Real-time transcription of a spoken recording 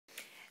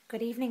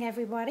Good evening,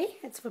 everybody.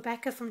 It's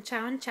Rebecca from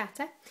Chow and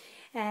Chatter.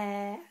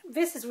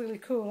 This is really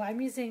cool.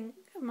 I'm using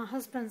my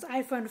husband's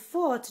iPhone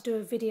 4 to do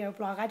a video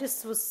blog. I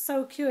just was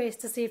so curious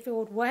to see if it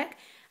would work,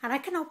 and I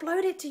can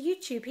upload it to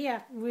YouTube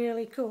here.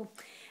 Really cool.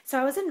 So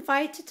I was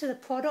invited to the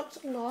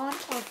product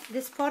launch of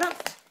this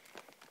product,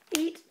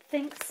 Eat,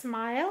 Think,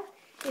 Smile.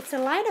 It's a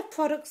line of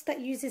products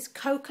that uses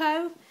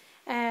cocoa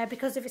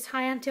because of its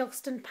high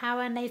antioxidant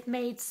power, and they've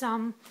made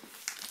some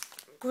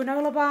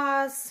granola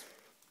bars,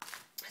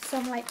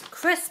 some like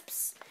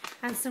crisps,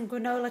 and some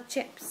granola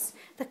chips.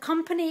 The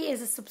company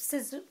is a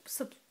subsidiary,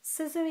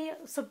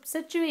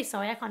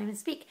 sorry, I can't even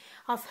speak,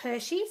 of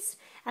Hershey's,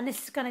 and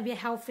this is going to be a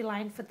healthy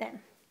line for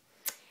them.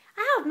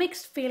 I have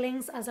mixed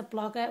feelings as a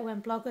blogger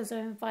when bloggers are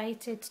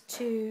invited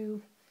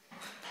to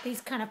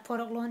these kind of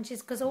product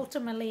launches, because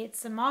ultimately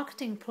it's a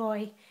marketing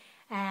ploy.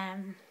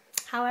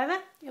 However,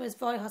 it was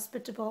very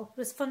hospitable. It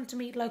was fun to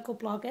meet local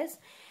bloggers,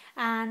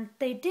 and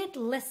they did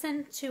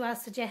listen to our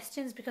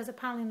suggestions, because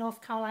apparently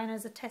North Carolina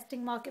is a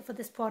testing market for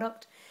this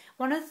product.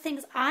 One of the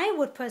things I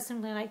would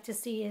personally like to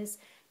see is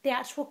the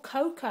actual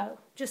cocoa,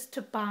 just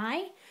to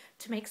buy,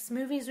 to make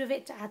smoothies with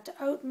it, to add to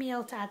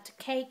oatmeal, to add to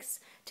cakes,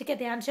 to get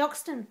the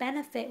antioxidant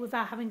benefit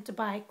without having to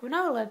buy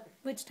granola,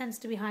 which tends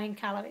to be high in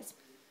calories.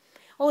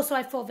 Also,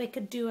 I thought they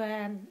could do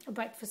a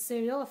breakfast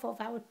cereal. I thought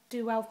that would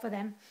do well for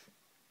them.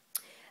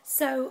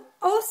 So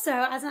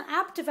also, as an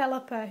app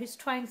developer who's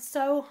trying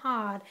so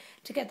hard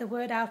to get the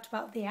word out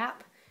about the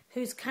app,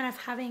 who's kind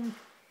of having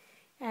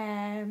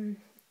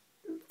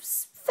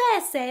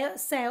fair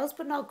sales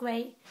but not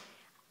great,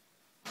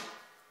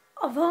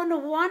 although on the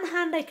one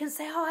hand I can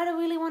say, oh, I don't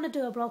really want to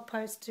do a blog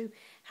post to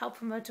help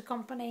promote a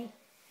company.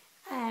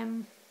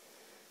 I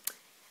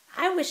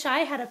wish I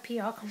had a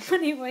PR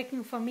company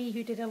working for me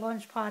who did a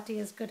launch party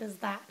as good as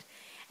that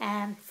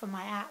for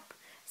my app.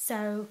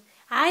 So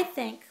I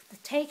think the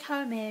take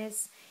home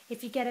is,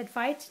 if you get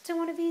invited to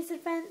one of these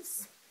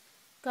events,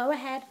 go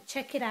ahead,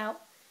 check it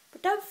out,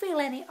 but don't feel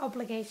any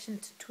obligation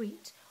to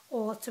tweet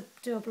or to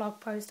do a blog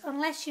post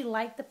unless you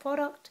like the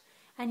product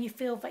and you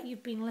feel that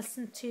you've been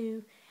listened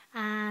to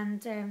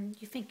and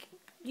you think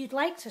you'd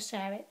like to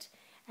share it.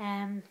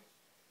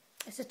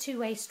 It's a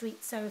two-way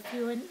street, so if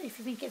you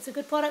think it's a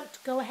good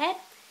product, go ahead.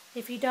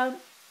 If you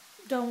don't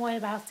worry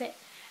about it.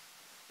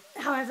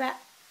 However,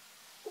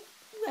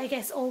 I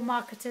guess all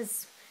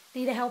marketers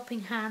need a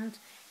helping hand.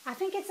 I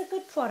think it's a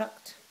good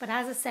product, but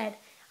as I said,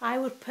 I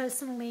would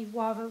personally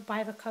rather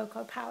buy the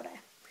cocoa powder.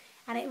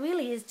 And it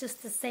really is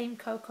just the same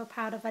cocoa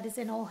powder that is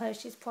in all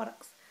Hershey's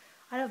products.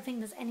 I don't think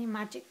there's any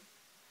magic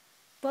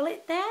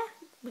bullet there,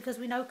 because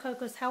we know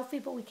cocoa's healthy,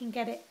 but we can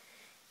get it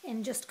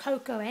in just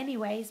cocoa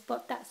anyways.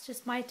 But that's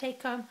just my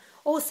take home.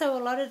 Also,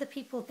 a lot of the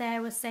people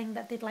there were saying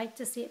that they'd like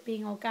to see it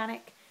being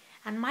organic.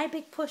 And my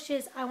big push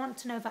is, I want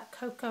to know that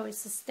cocoa is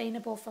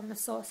sustainable from the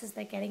sources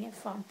they're getting it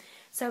from,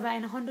 so that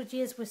in 100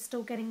 years we're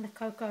still getting the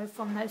cocoa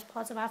from those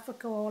parts of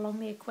Africa or along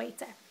the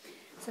equator.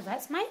 So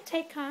that's my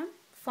take home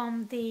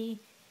from the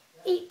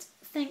Eat,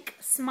 Think,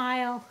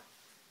 Smile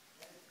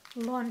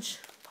launch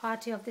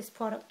party of this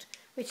product,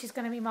 which is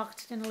going to be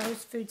marketed in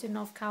Lowe's Foods in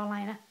North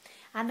Carolina.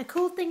 And the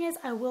cool thing is,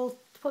 I will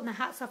put my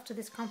hats off to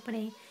this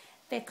company.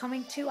 They're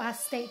coming to our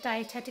State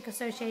Dietetic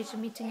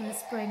Association meeting in the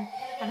spring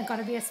and are going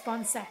to be a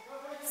sponsor.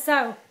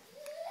 So,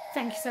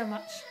 thank you so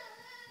much.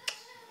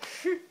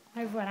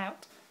 I've run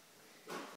out.